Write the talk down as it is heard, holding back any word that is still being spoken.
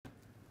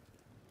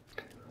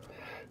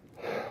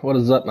What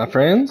is up, my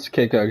friends?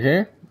 Ch4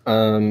 here.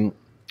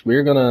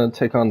 We're gonna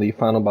take on the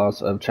final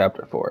boss of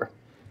Chapter 4.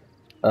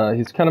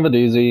 He's kind of a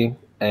doozy,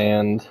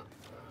 and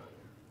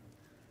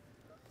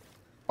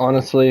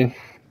honestly,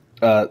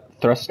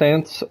 thrust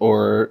stance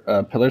or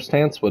pillar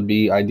stance would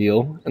be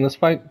ideal in this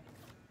fight.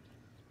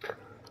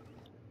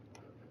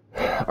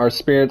 Our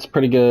spirit's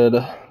pretty good.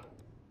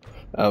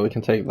 We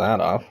can take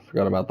that off.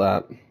 Forgot about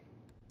that.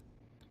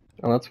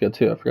 Oh, that's good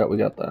too. I forgot we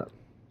got that.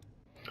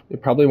 We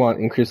probably want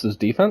increases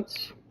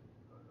defense.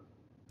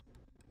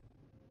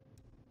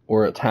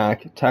 Or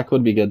attack. Attack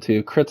would be good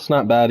too. Crit's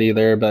not bad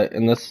either, but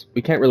in this,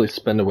 we can't really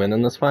spin to win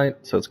in this fight,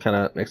 so it's kind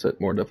of makes it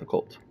more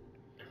difficult.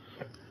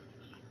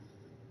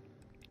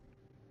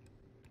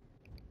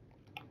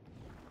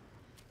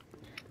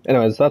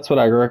 Anyways, that's what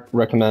I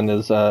recommend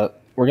is we're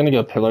going to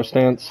go pillar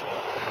stance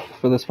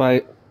for this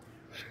fight.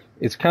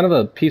 He's kind of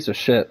a piece of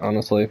shit,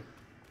 honestly.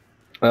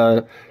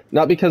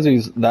 Not because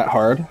he's that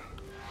hard.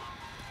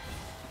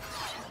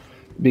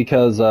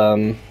 Because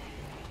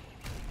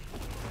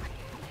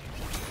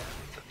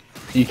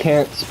you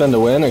can't spin to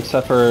win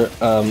except for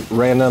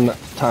random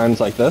times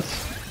like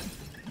this.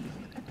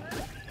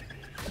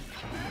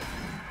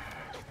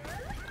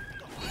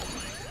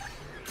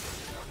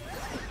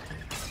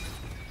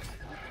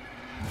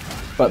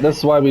 But this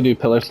is why we do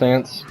pillar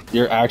stance.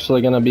 You're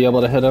actually going to be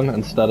able to hit him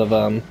instead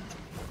of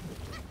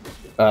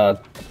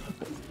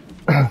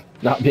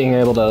not being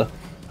able to...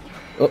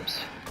 Oops.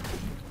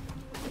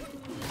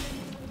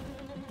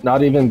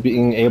 Not even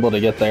being able to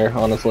get there,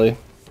 honestly.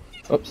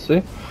 Oops,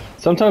 see?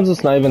 Sometimes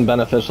it's not even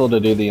beneficial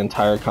to do the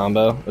entire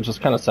combo, which is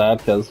kind of sad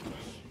because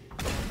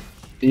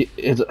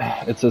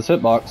it's his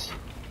hitbox.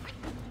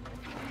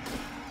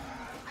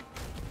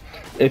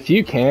 If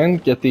you can,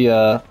 get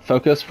the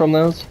focus from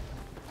those.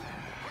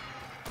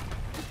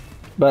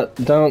 But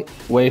don't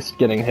waste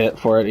getting hit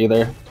for it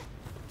either.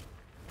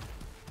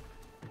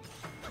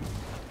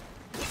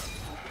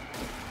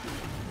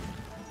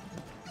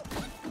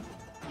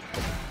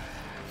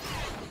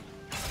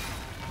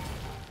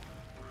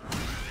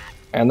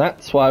 And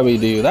that's why we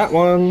do that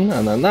one,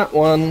 and then that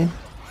one.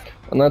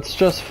 And let's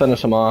just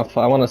finish them off.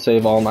 I want to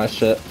save all my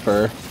shit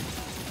for...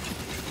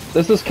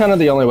 This is kind of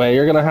the only way.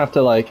 You're going to have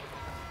to, like...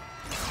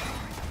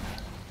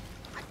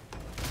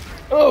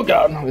 Oh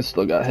god, we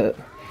still got hit.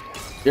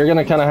 You're going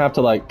to kind of have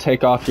to, like,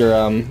 take off your...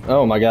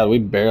 Oh my god, we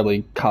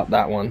barely caught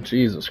that one.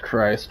 Jesus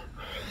Christ.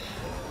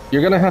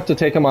 You're going to have to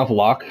take him off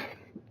lock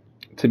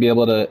to be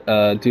able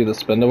to do the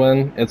spin to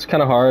win. It's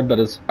kind of hard,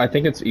 but I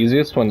think it's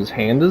easiest when his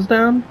hand is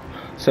down.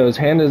 So his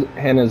hand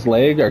and his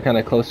leg are kind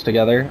of close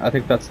together. I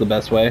think that's the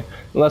best way.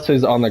 Unless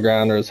he's on the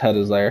ground or his head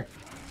is there.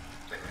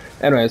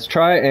 Anyways,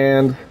 try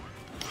and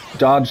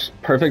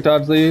perfect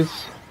dodge these.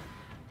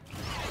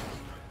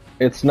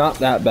 It's not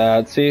that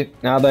bad. See,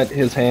 now that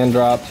his hand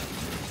dropped,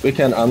 we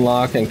can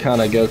unlock and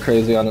kind of go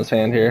crazy on his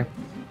hand here.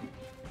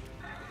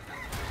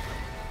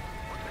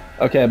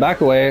 Okay,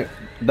 back away.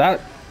 Oh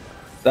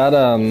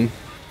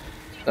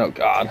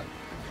god.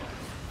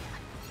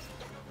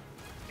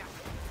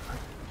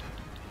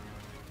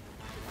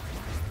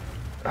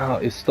 Oh,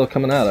 he's still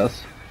coming at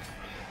us.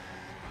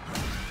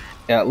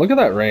 Yeah, look at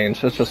that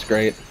range. It's just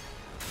great.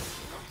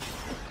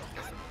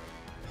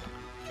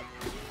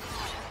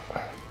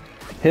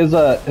 His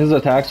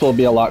attacks will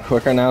be a lot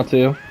quicker now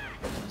too,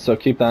 so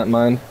keep that in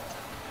mind.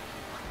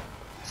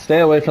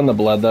 Stay away from the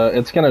blood though.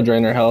 It's gonna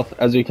drain your health.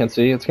 As you can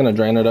see, it's gonna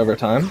drain it over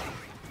time.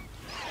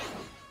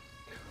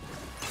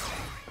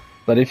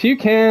 But if you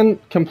can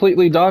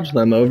completely dodge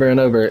them over and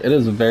over, it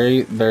is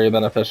very, very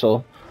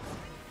beneficial.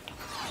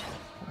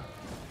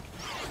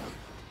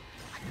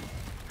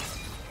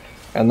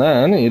 And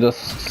then you just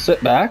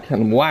sit back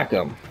and whack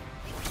them.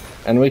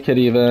 And we could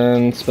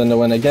even spin to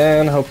win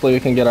again. Hopefully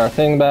we can get our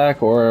thing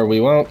back, or we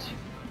won't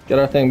get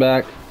our thing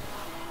back.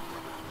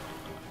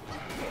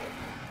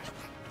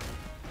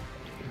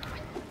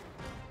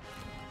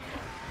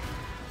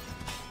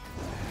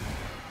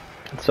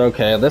 It's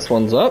okay, this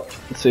one's up.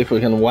 Let's see if we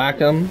can whack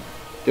him.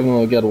 Give him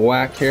a good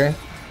whack here.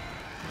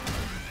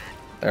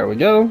 There we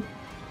go.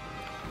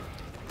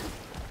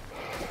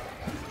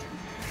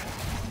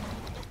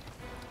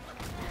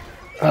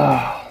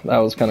 Ah, that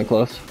was kind of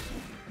close.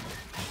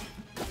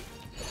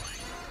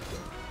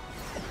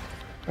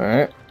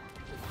 Alright.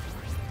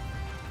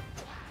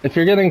 If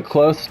you're getting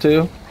close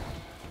to,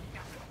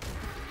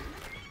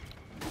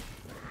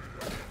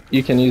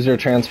 you can use your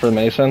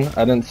transformation.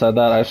 I didn't say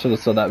that, I should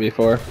have said that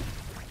before.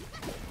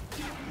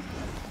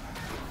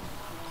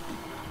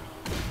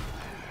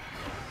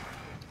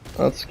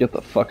 Let's get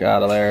the fuck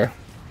out of there.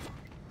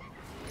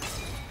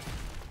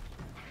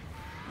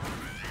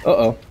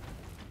 Uh-oh.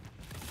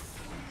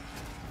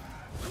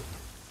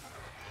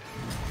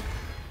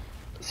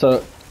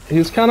 So,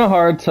 he's kind of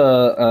hard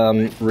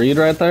to read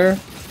right there,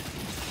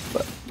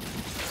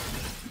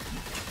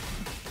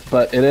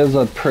 but it is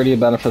a pretty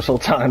beneficial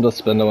time to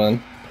spin to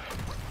win.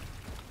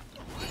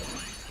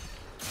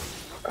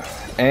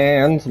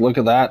 And look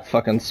at that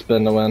fucking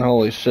spin to win,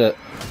 holy shit.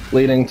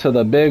 Leading to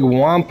the big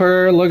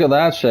whomper, look at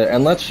that shit.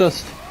 And let's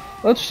just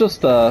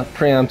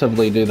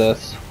preemptively do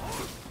this.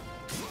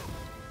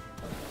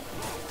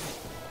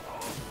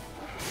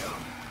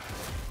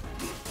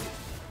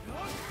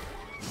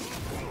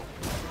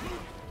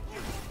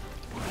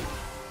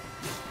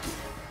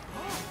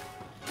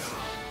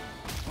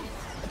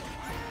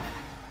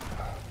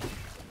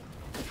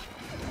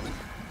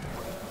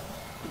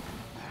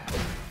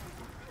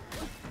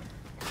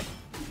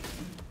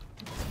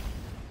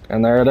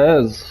 And there it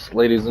is,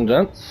 ladies and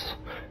gents.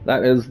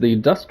 That is the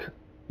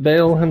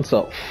Duskveil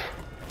himself.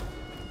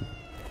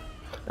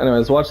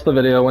 Anyways, watch the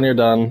video when you're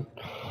done.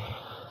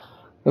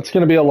 It's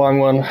gonna be a long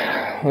one.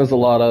 There's a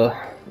lot of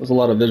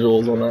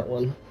visuals on that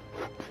one.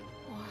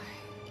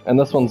 And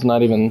this one's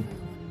not even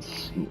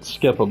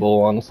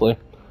skippable, honestly.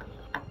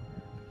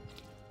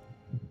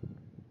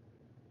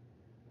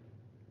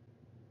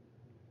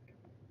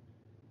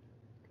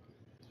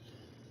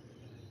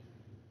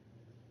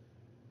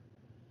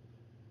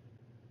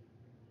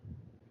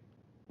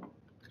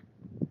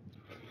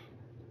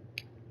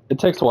 It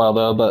takes a while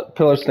though, but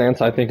pillar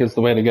stance I think is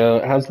the way to go.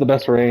 It has the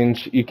best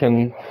range. You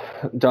can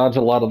dodge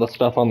a lot of the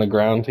stuff on the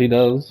ground he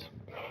does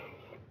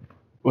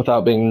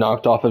without being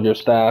knocked off of your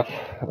staff.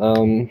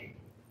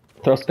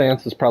 Throw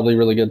stance is probably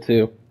really good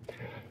too.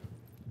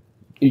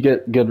 You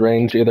get good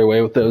range either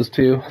way with those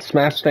two.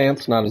 Smash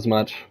stance, not as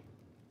much.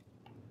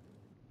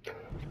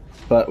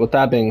 But with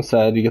that being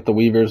said, you get the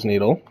Weaver's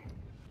Needle.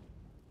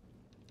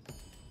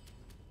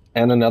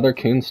 And another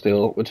Coon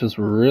Steel, which is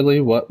really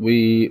what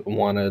we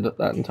wanted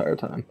that entire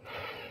time.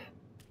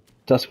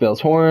 Duskveil's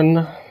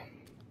Horn.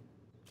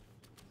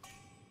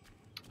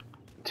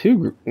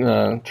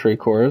 2 tree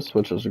cores,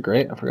 which is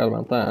great. I forgot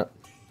about that.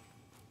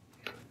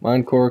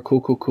 Mind core,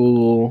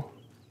 cool.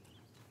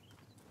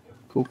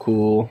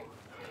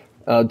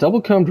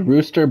 Double-combed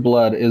rooster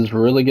blood is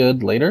really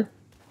good later,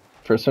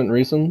 for certain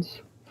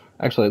reasons.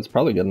 Actually, it's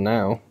probably good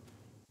now.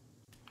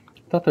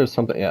 I thought there was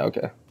something. Yeah,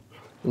 okay.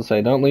 I'll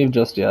say don't leave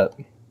just yet.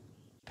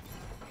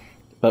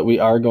 But we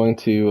are going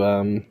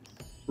to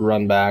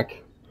run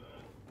back.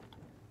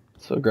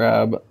 So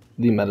grab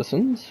the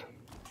medicines.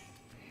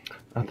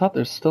 I thought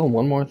there's still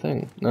one more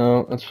thing.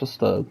 No, it's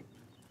just a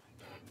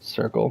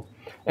circle.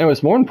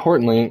 Anyways, more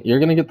importantly, you're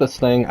going to get this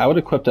thing. I would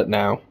equip it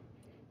now.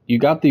 You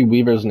got the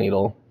Weaver's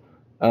Needle.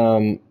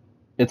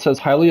 It says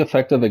highly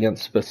effective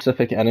against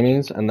specific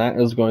enemies, and that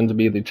is going to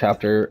be the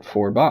Chapter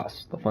 4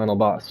 boss, the final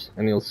boss.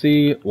 And you'll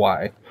see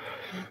why.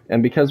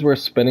 And because we're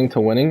spinning to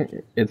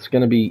winning, it's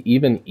going to be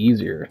even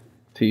easier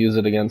to use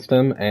it against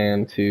him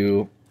and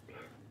to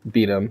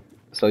beat him.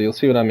 So you'll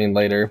see what I mean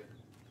later.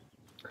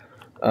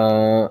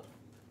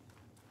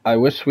 I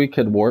wish we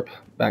could warp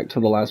back to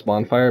the last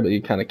bonfire, but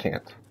you kind of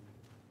can't.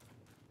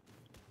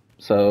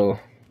 So,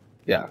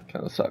 yeah,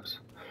 kind of sucks.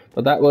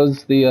 But that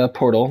was the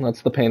portal.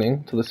 That's the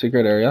painting to the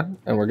secret area.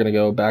 And we're going to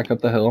go back up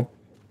the hill.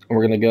 And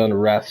we're going to go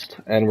and rest.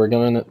 And we're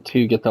going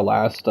to get the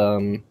last...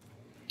 okay,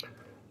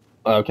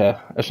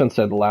 I shouldn't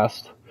say the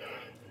last.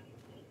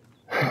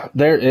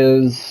 There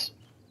is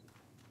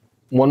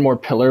one more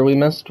pillar we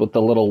missed with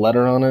the little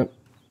letter on it,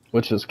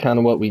 which is kind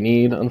of what we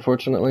need,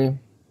 unfortunately.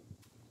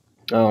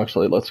 Oh,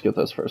 actually, let's get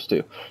this first,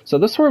 too. So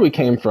this is where we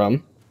came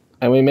from.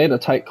 And we made a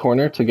tight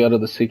corner to go to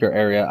the secret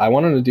area. I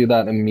wanted to do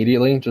that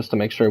immediately just to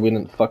make sure we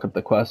didn't fuck up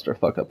the quest or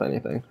fuck up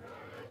anything.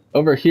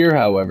 Over here,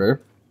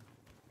 however,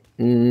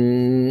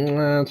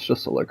 it's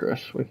just a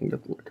licorice. We can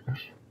get the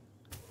licorice.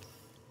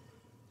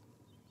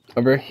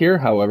 Over here,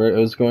 however, it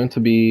was going to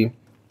be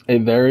a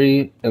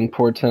very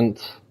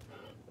important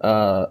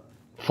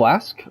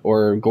flask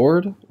or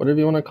gourd, whatever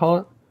you want to call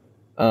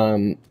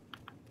it,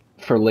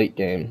 for late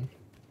game.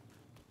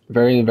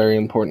 Very, very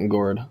important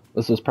gourd.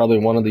 This is probably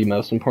one of the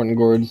most important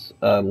gourds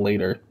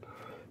later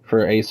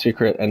for a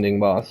secret ending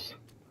boss.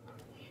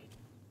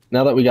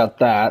 Now that we got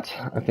that,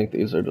 I think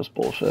these are just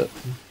bullshit.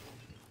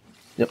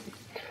 Yep.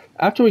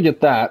 After we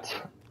get that,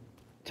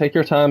 take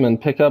your time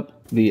and pick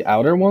up the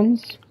outer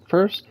ones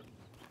first.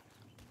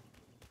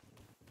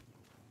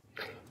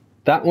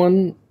 That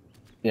one,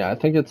 yeah, I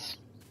think it's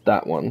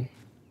that one.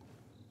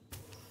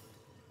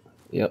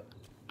 Yep.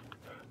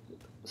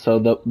 So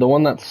the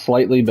one that's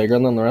slightly bigger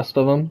than the rest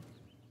of them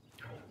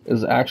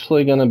is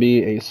actually going to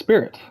be a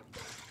spirit.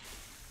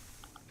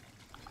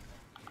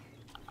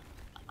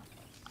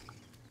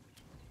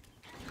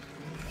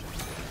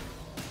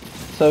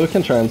 So we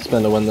can try and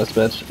spin to win this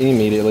bitch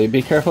immediately.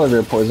 Be careful of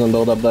your poison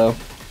buildup though.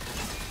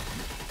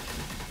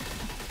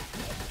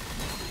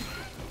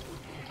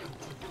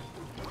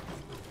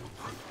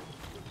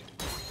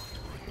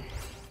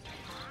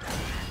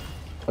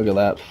 Look at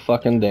that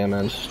fucking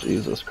damage.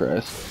 Jesus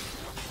Christ.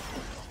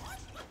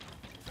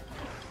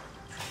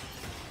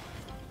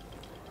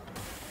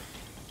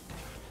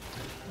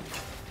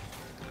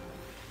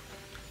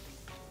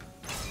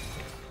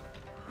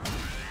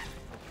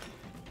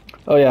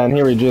 Oh yeah, and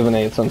he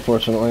rejuvenates,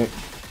 unfortunately.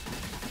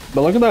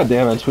 But look at that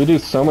damage. We do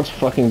so much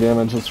fucking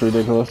damage, it's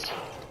ridiculous.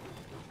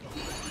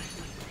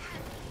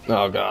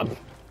 Oh god.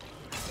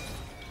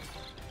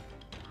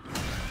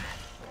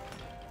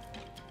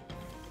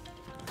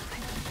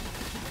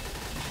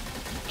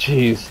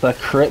 Jeez, that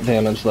crit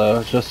damage though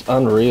is just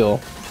unreal.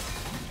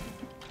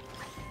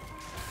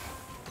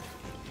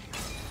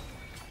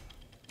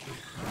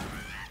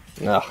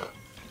 Ugh.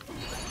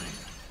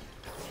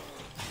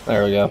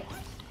 There we go.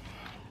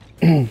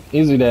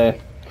 Easy day.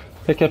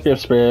 Pick up your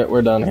spirit,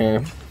 we're done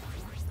here.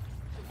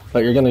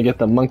 But you're gonna get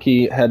the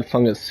monkey head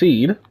fungus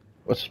seed,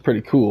 which is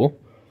pretty cool.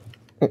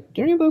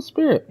 Give me the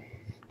spirit.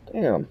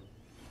 Damn.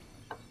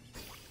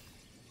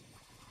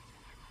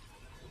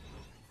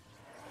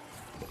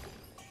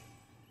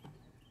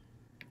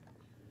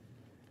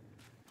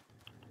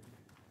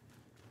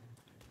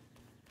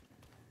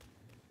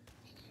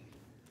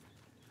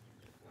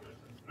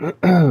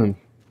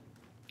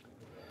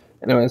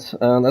 Anyways,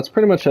 that's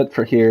pretty much it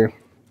for here.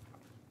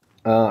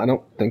 I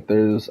don't think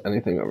there's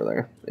anything over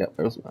there. Yep,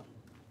 there's not.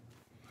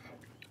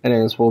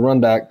 Anyways, we'll run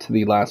back to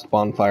the last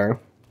bonfire.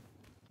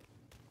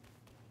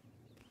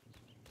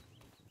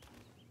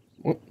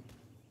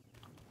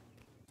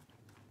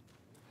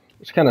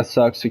 Which kind of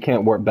sucks, you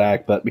can't warp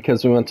back, but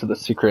because we went to the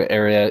secret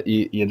area,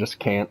 you just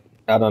can't.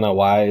 I don't know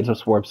why, it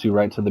just warps you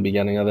right to the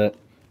beginning of it,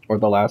 or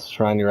the last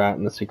shrine you're at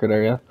in the secret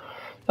area.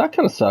 That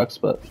kind of sucks,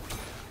 but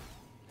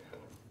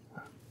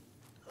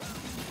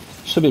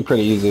should be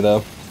pretty easy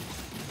though.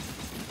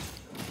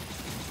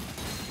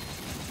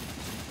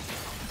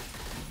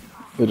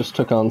 We just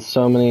took on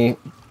so many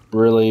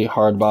really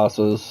hard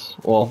bosses.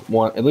 Well,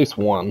 at least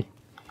one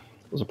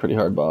was a pretty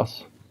hard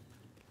boss.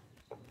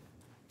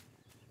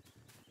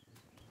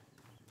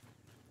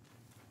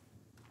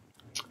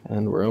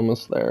 And we're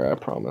almost there, I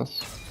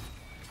promise.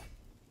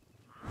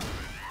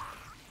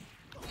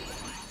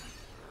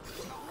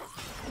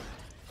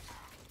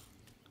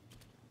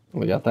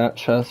 We got that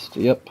chest,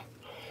 yep.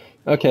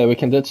 Okay, we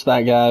can ditch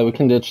that guy, we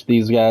can ditch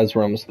these guys,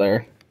 we're almost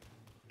there.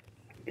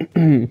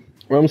 We're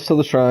almost to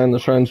the shrine. The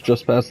shrine's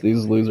just past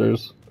these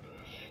losers.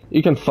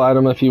 You can fight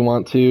them if you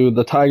want to.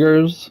 The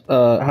tigers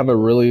have a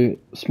really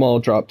small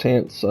drop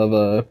chance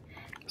of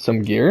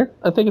some gear.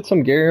 I think it's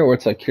some gear, or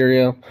it's a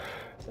curio.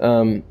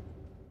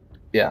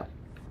 Yeah,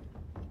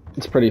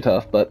 it's pretty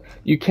tough, but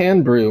you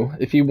can brew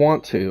if you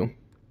want to.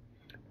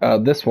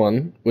 This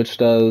one, which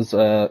does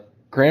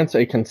grants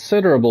a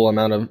considerable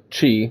amount of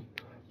chi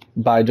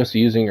by just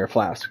using your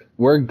flask.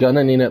 We're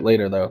gonna need it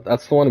later though.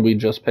 That's the one we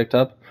just picked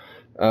up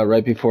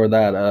right before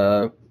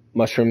that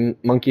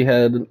monkey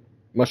head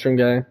mushroom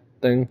guy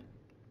thing.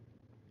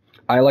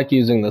 I like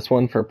using this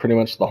one for pretty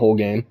much the whole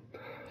game,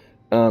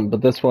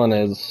 but this one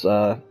is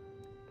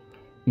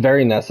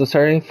very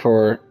necessary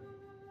for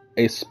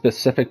a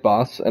specific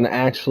boss, and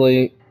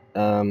actually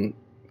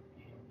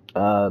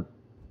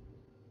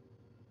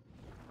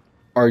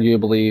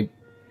arguably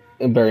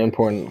very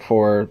important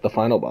for the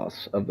final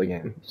boss of the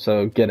game.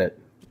 So get it.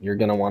 You're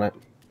gonna want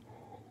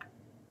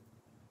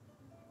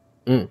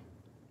it.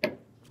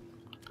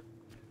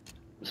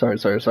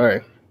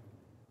 Sorry.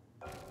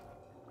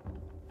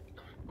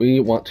 We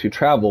want to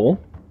travel.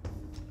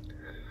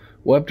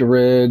 Webbed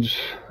Ridge.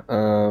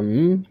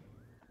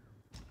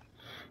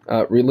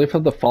 Relief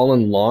of the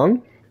Fallen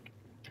Long.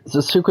 It's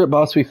a secret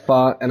boss we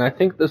fought, and I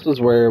think this is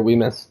where we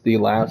missed the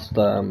last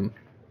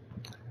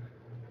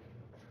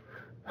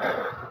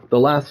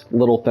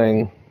little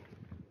thing,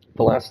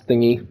 the last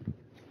thingy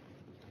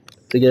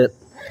to get.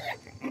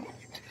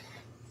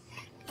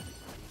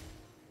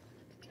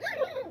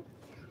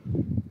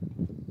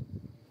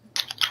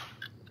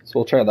 So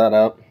we'll try that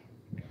out.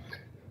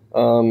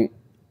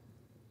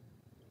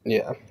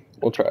 Yeah,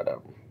 we'll try it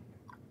out.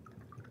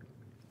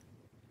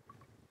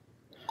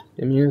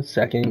 Give me a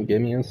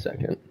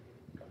second.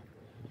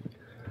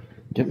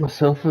 Get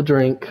myself a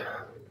drink.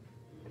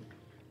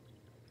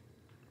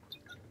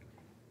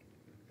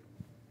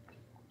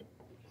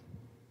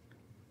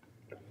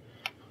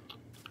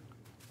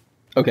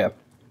 Okay.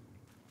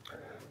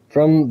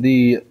 From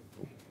the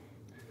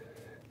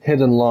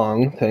hidden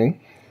long thing,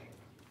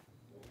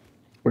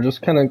 we're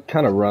just kind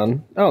of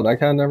run. Oh, that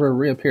guy never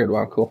reappeared.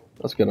 Wow, cool.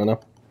 That's good enough.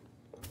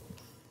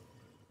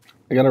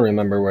 I gotta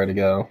remember where to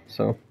go,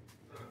 so.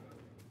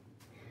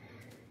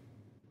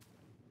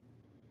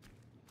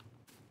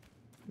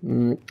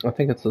 I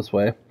think it's this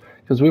way.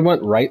 Because we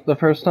went right the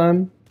first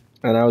time,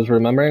 and I was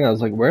remembering, I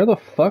was like, where the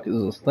fuck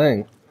is this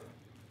thing?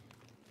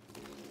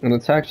 And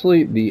it's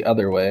actually the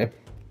other way.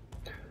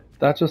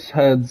 That just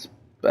heads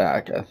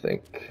back, I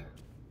think.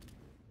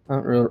 I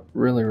don't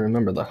really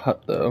remember the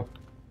hut, though.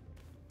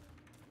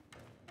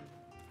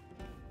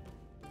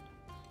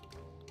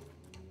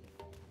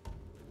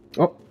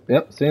 Oh,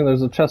 yep, see,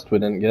 there's a chest we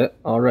didn't get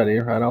already,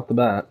 right off the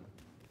bat.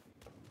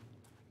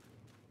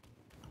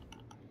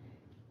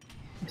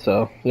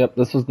 So, yep,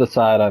 this is the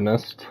side I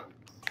missed.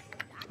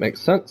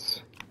 Makes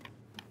sense.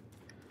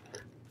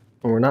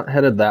 And we're not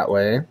headed that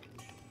way.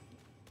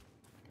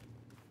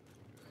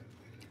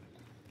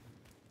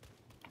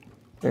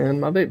 And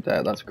my vape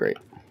died, that's great.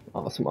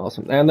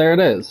 Awesome. And there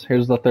it is.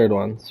 Here's the third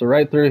one. So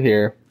right through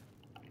here,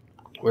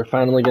 we're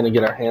finally going to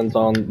get our hands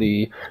on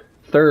the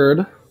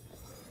third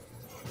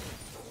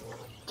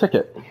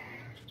ticket.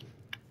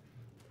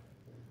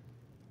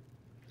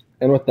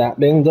 And with that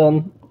being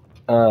done,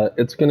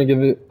 it's going to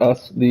give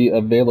us the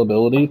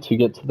availability to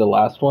get to the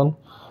last one.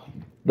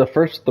 The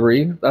first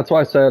three, that's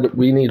why I said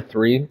we need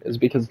 3, is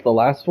because the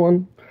last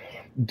one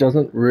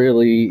doesn't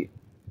really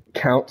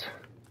count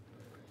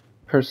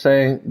per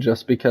se,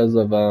 just because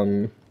of,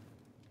 I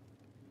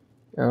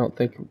don't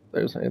think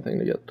there's anything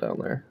to get down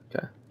there.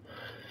 Okay.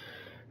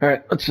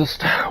 Alright, let's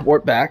just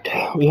warp back.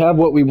 We have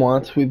what we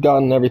want. We've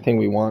gotten everything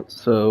we want,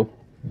 so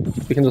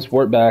we can just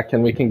warp back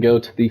and we can go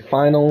to the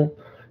final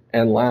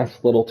and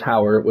last little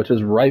tower, which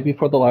is right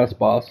before the last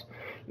boss.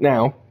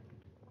 Now,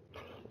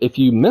 if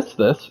you miss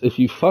this, if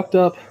you fucked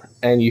up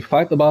and you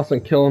fight the boss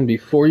and kill him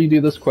before you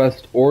do this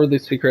quest or the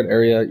secret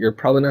area, you're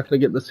probably not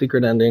going to get the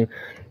secret ending,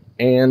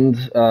 And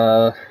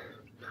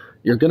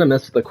you're gonna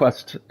miss the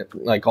quest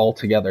like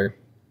altogether.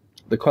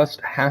 The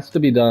quest has to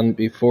be done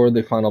before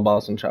the final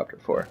boss in Chapter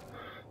 4.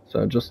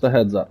 So just a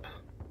heads up.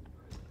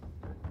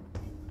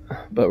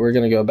 But we're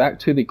gonna go back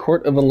to the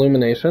Court of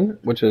Illumination,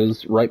 which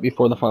is right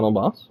before the final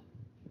boss.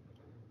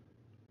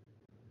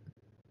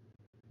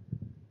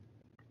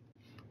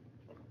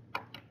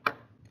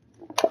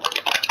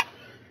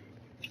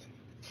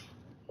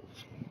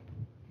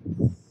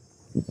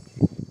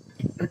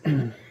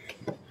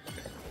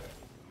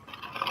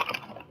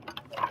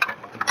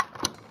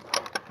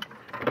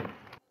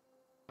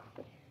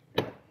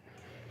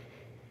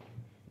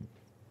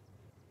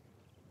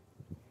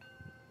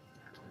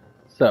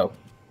 So,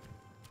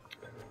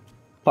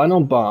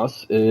 final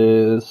boss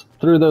is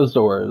through those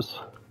doors.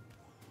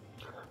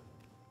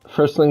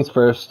 First things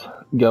first,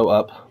 go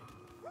up.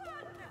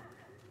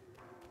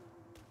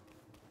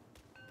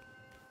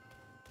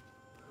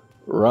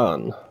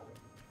 Run.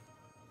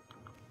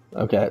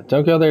 Okay,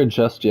 don't go there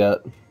just yet.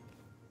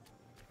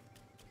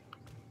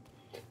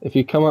 If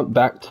you come up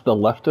back to the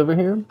left over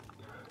here,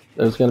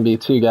 there's going to be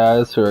two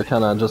guys who are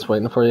kind of just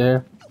waiting for you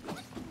here.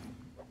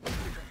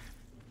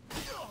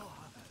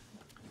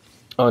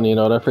 Oh, and you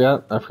know what I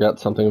forgot? I forgot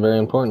something very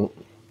important.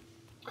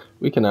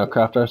 We can now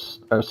craft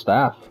our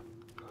staff.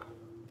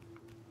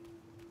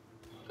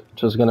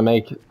 Which is going to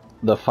make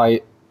the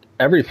fight,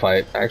 every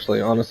fight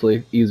actually,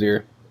 honestly,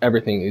 easier.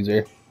 Everything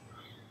easier.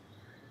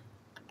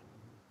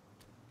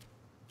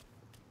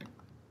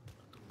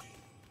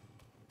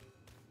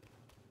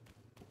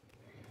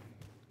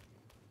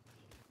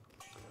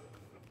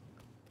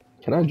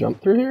 Can I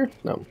jump through here?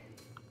 No.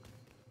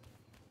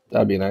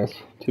 That'd be nice.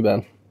 Too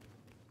bad.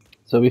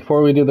 So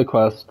before we do the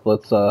quest,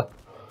 let's,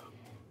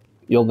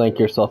 you'll thank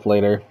yourself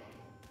later.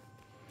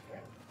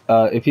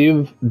 If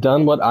you've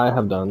done what I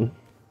have done,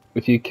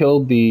 if you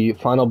killed the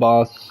final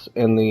boss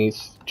in the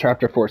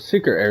Chapter 4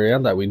 secret area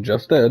that we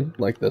just did,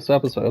 like this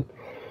episode,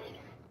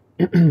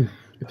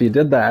 if you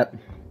did that,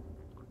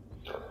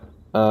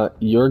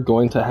 you're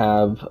going to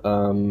have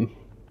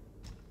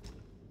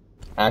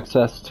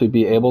access to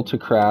be able to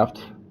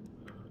craft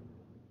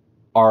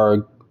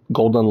our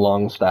golden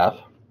longstaff,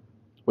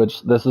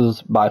 which this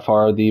is by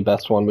far the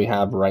best one we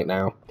have right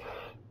now.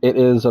 It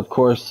is, of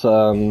course,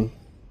 0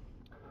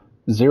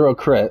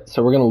 crit,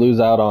 so we're going to lose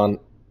out on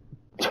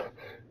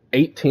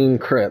 18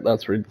 crit.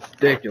 That's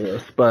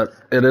ridiculous, but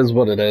it is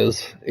what it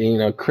is. You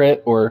know,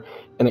 crit or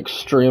an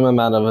extreme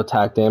amount of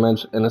attack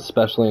damage, and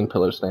especially in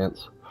pillar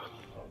stance.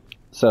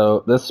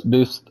 So this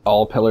boosts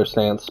all pillar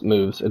stance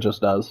moves. It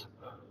just does.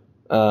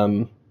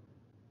 And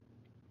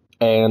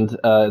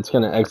it's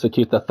going to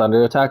execute the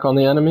thunder attack on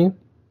the enemy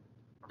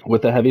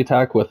with a heavy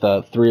attack with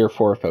 3 or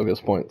 4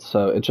 focus points.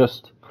 So it's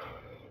just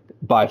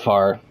by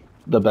far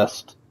the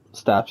best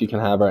staff you can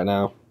have right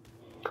now.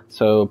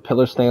 So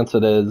pillar stance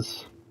it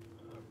is,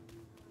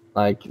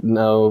 like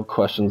no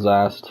questions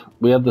asked.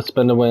 We have the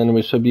spin to win.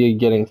 We should be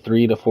getting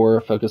 3 to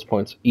 4 focus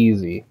points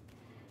easy.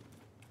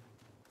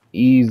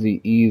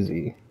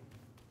 Easy.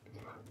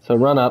 So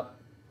run up.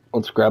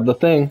 Let's grab the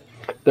thing.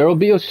 There will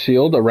be a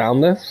shield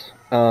around this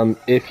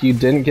if you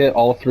didn't get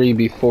all 3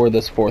 before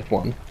this 4th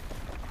one.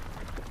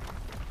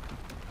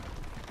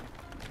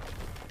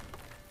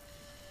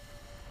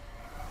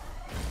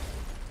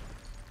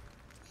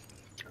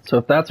 So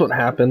if that's what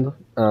happened,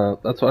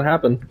 that's what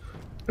happened.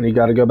 And you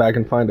gotta go back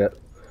and find it.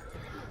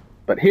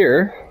 But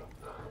here,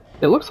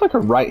 it looks like a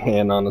right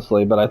hand,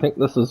 honestly, but I think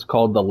this is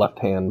called the left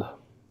hand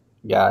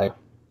guy.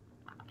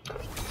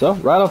 So,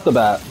 right off the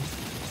bat,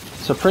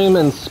 Supreme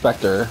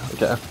Inspector,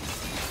 okay.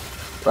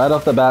 Right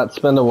off the bat,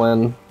 spin to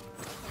win.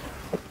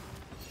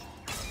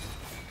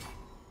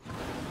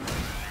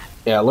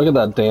 Yeah, look at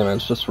that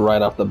damage, just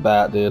right off the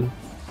bat, dude.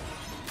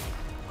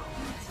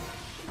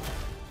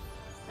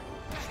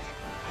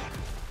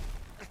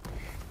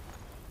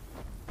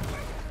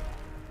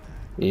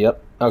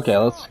 Yep. Okay,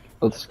 let's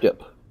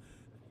skip.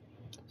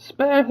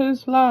 Spare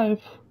his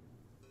life.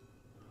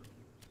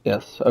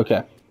 Yes,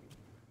 okay.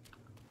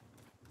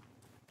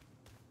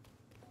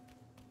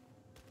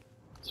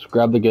 Let's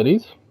grab the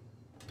goodies.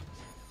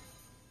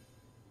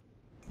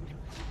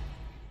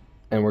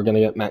 And we're gonna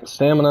get max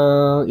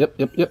stamina. Yep.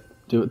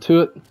 Do it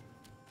to it.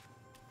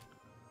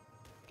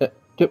 Get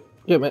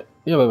it.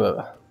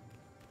 Yeah.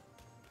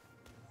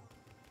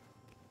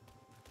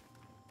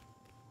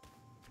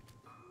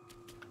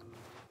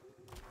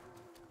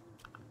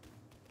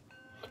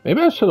 Maybe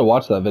I should have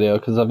watched that video,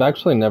 because I've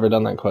actually never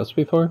done that quest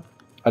before.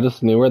 I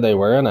just knew where they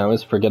were, and I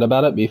always forget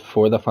about it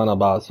before the final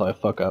boss, so I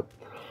fuck up.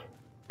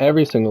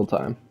 Every single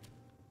time.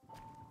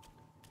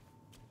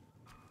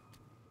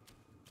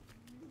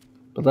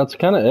 But that's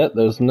kind of it.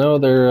 There's no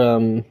other,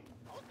 I'm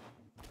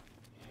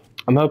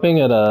hoping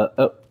it,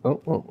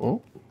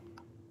 oh.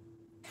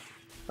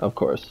 Of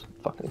course.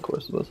 Fucking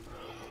course it is.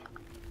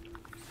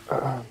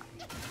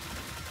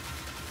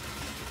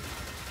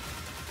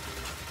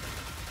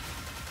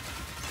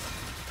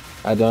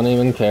 I don't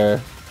even care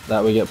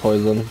that we get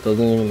poisoned.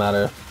 Doesn't even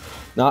matter.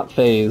 Not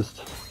phased.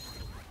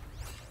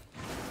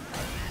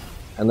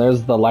 And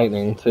there's the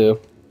lightning, too.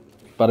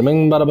 Bada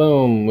bing, bada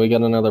boom. We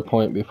get another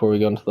point before we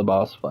go into the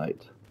boss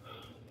fight.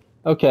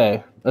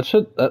 Okay,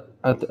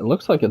 it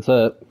looks like it's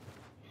it.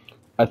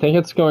 I think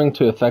it's going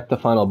to affect the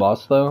final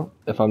boss though,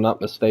 if I'm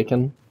not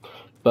mistaken.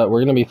 But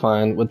we're gonna be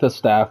fine with the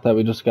staff that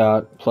we just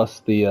got, plus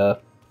the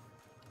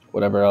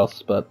whatever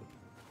else. But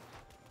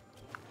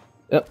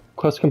yep,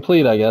 quest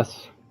complete, I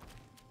guess.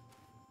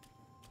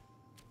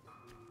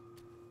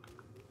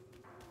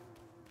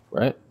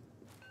 Right?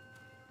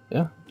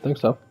 Yeah, I think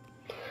so.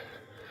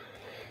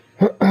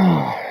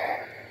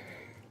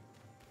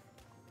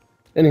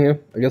 Anywho,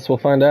 I guess we'll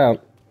find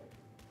out.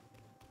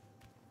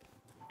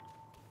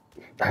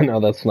 I know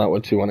that's not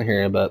what you want to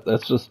hear, but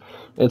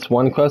it's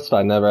one quest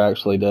I never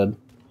actually did.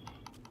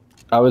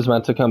 I was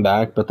meant to come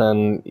back, but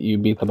then you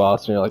beat the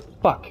boss and you're like,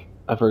 fuck,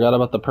 I forgot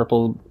about the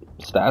purple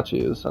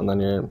statues, and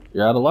then you're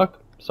out of luck.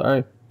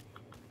 Sorry.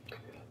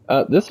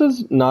 This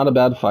is not a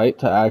bad fight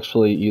to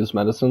actually use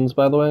medicines,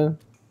 by the way.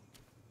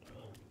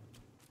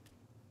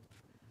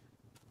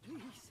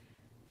 Please.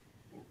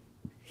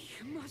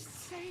 You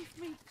must save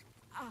me.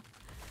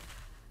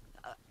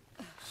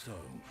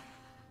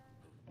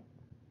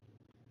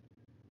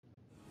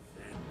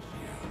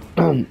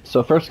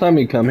 So first time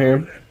you come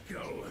here,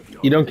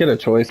 you don't get a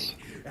choice.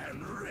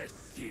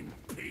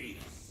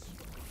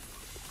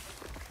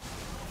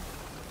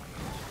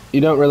 You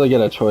don't really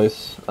get a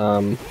choice.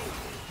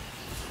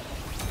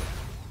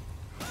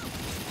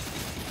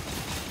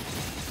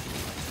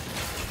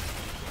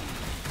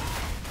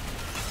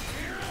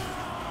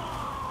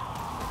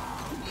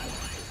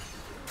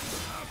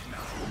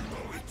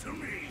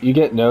 You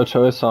get no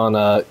choice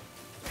on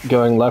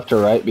going left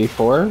or right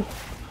before,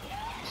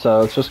 so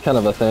it's just kind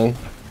of a thing.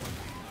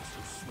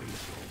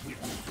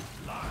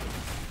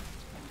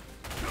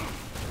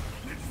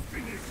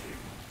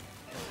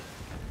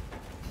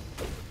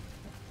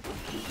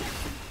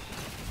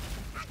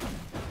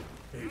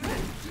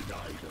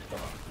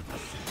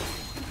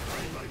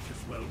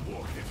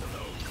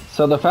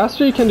 So the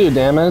faster you can do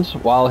damage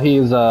while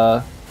he's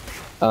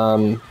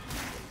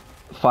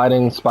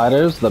fighting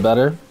spiders, the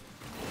better.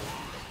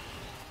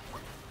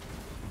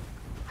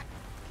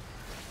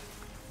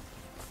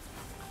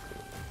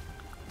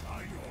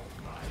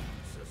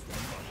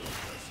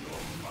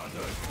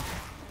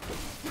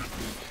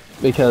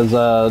 Because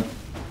they're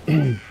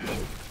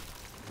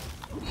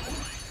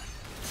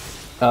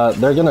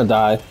gonna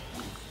die,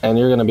 and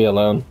you're gonna be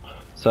alone.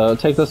 So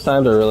take this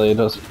time to really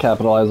just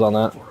capitalize on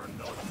that.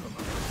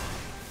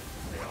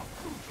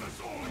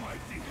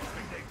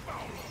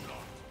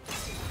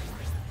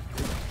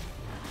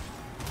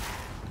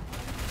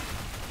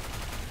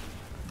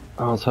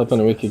 I was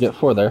hoping we could get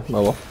 4 there.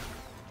 Oh well.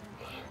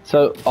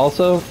 So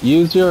also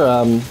use your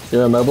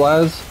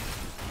immobilize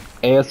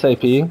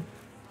ASAP,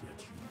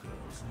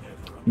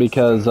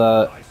 because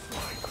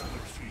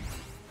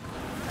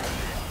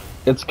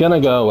it's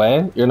gonna go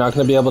away. You're not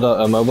gonna be able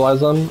to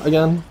immobilize them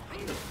again.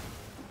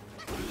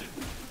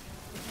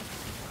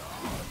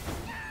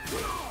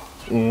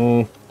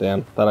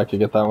 Damn, thought I could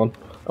get that one.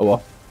 Oh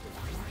well.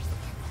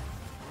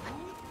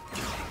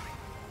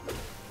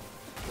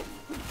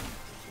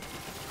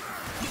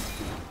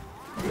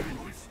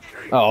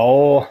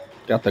 Oh,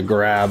 got the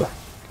grab.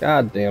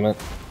 God damn it.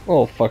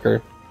 Little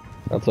fucker.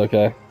 That's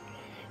okay.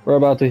 We're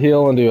about to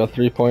heal and do a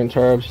 3-point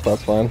charge.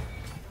 That's fine.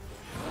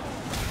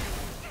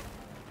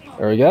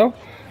 There we go.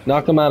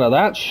 Knock him out of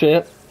that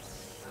shit.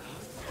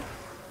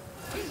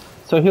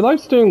 So he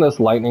likes doing this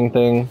lightning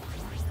thing.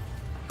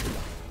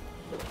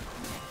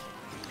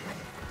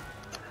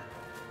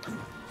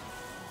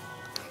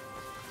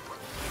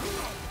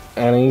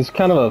 And he's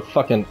kind of a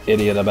fucking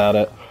idiot about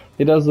it.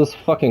 He does this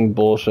fucking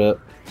bullshit.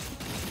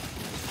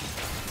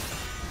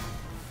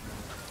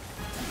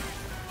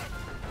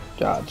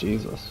 God,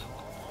 Jesus.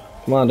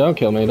 Come on, don't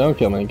kill me, don't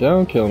kill me,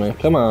 don't kill me.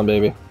 Come on,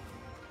 baby.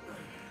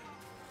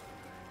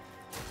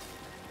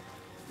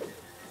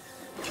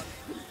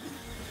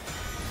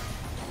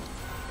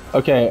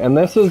 Okay, and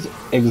this is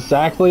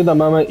exactly the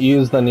moment you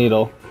use the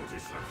needle.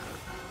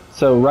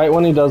 So right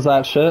when he does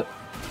that shit,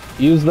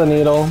 use the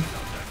needle,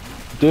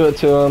 do it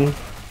to him,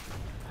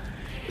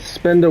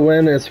 spin to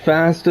win as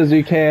fast as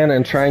you can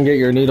and try and get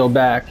your needle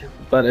back,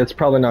 but it's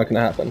probably not going to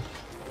happen.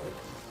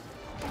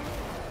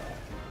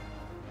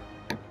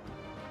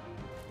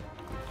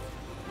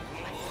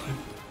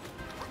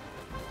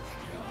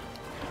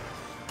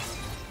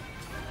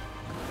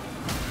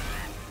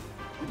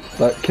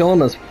 But kill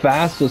him as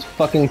fast as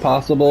fucking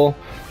possible,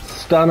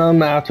 stun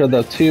him after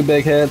the 2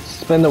 big hits,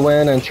 spin to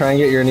win, and try and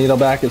get your needle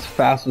back as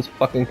fast as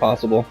fucking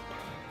possible.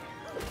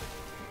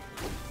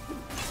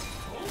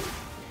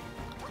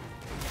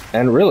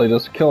 And really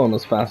just kill him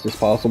as fast as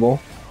possible.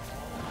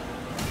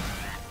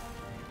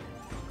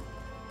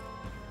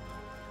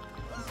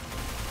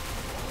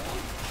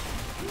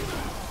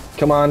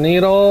 Come on,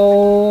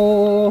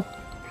 needle!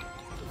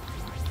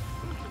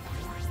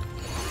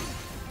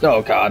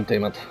 Oh god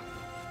damn it.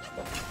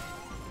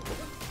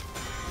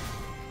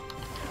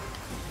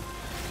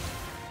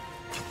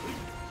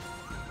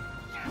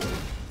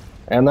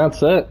 And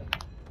that's it.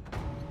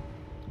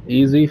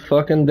 Easy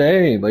fucking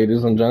day,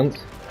 ladies and gents.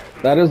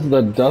 That is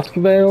the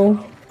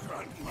Duskveil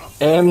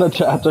and the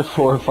Chapter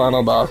 4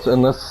 final boss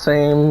in the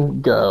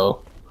same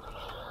go.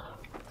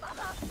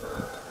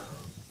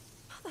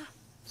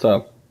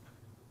 So.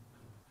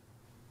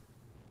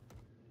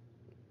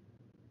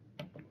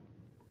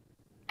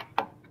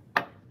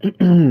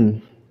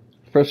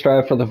 First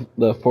try for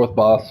the fourth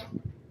boss.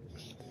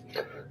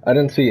 I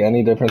didn't see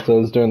any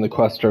differences doing the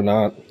quest or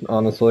not,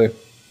 honestly.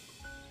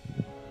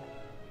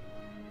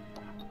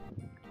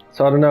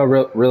 So I don't know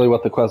really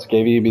what the quest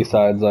gave you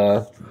besides,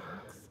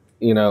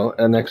 you know,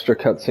 an extra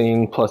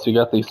cutscene, plus you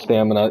got the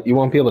stamina. You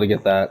won't be able to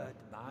get that.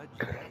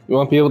 You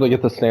won't be able to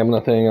get the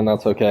stamina thing, and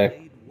that's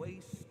okay.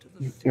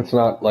 It's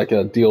not like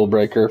a deal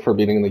breaker for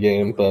beating the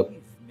game, but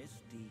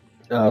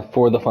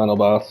for the final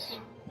boss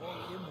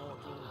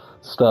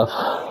stuff,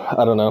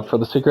 I don't know. For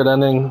the secret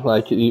ending,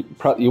 like, you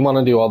want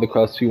to do all the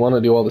quests, you want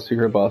to do all the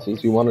secret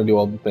bosses, you want to do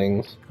all the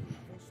things.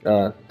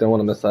 Don't want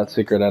to miss that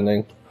secret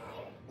ending.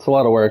 It's a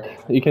lot of work.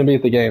 You can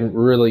beat the game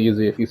really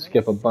easy if you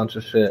skip a bunch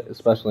of shit,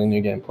 especially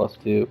New Game Plus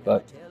 2,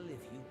 but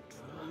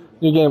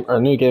New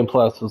Game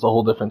Plus is a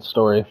whole different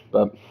story.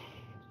 But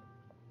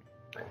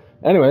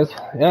anyways,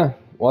 yeah,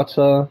 watch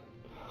all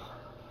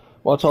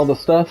the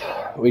stuff.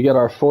 We get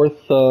our fourth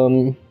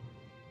thingy,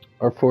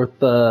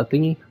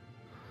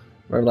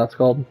 whatever that's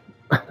called.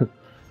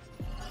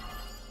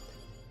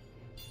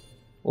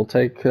 We'll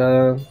take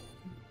no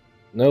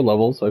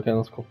levels. Okay,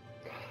 that's cool.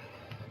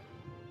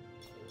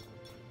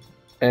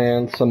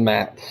 And some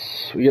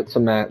mats. We get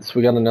some mats.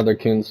 We got another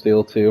Coon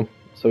Steel too,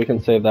 so we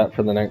can save that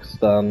for the next.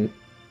 We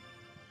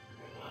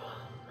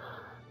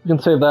can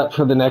save that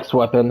for the next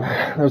weapon.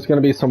 There's going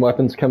to be some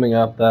weapons coming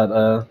up that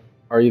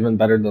are even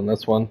better than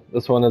this one.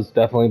 This one is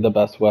definitely the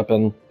best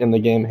weapon in the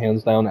game,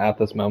 hands down, at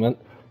this moment.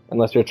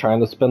 Unless you're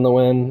trying to spin the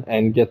win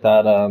and get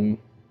that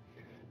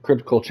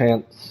critical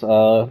chance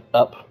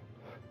up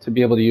to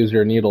be able to use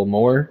your needle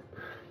more.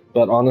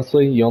 But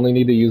honestly, you only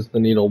need to use the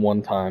needle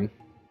one time.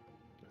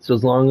 So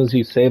as long as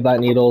you save that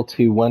needle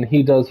to when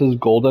he does his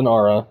golden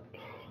aura,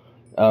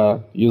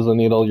 use the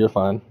needle, you're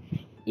fine.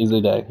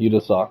 Easy day, you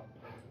just saw.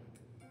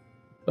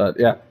 But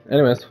yeah,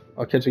 anyways,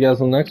 I'll catch you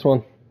guys on the next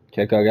one.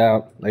 K-Cog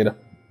out. Later.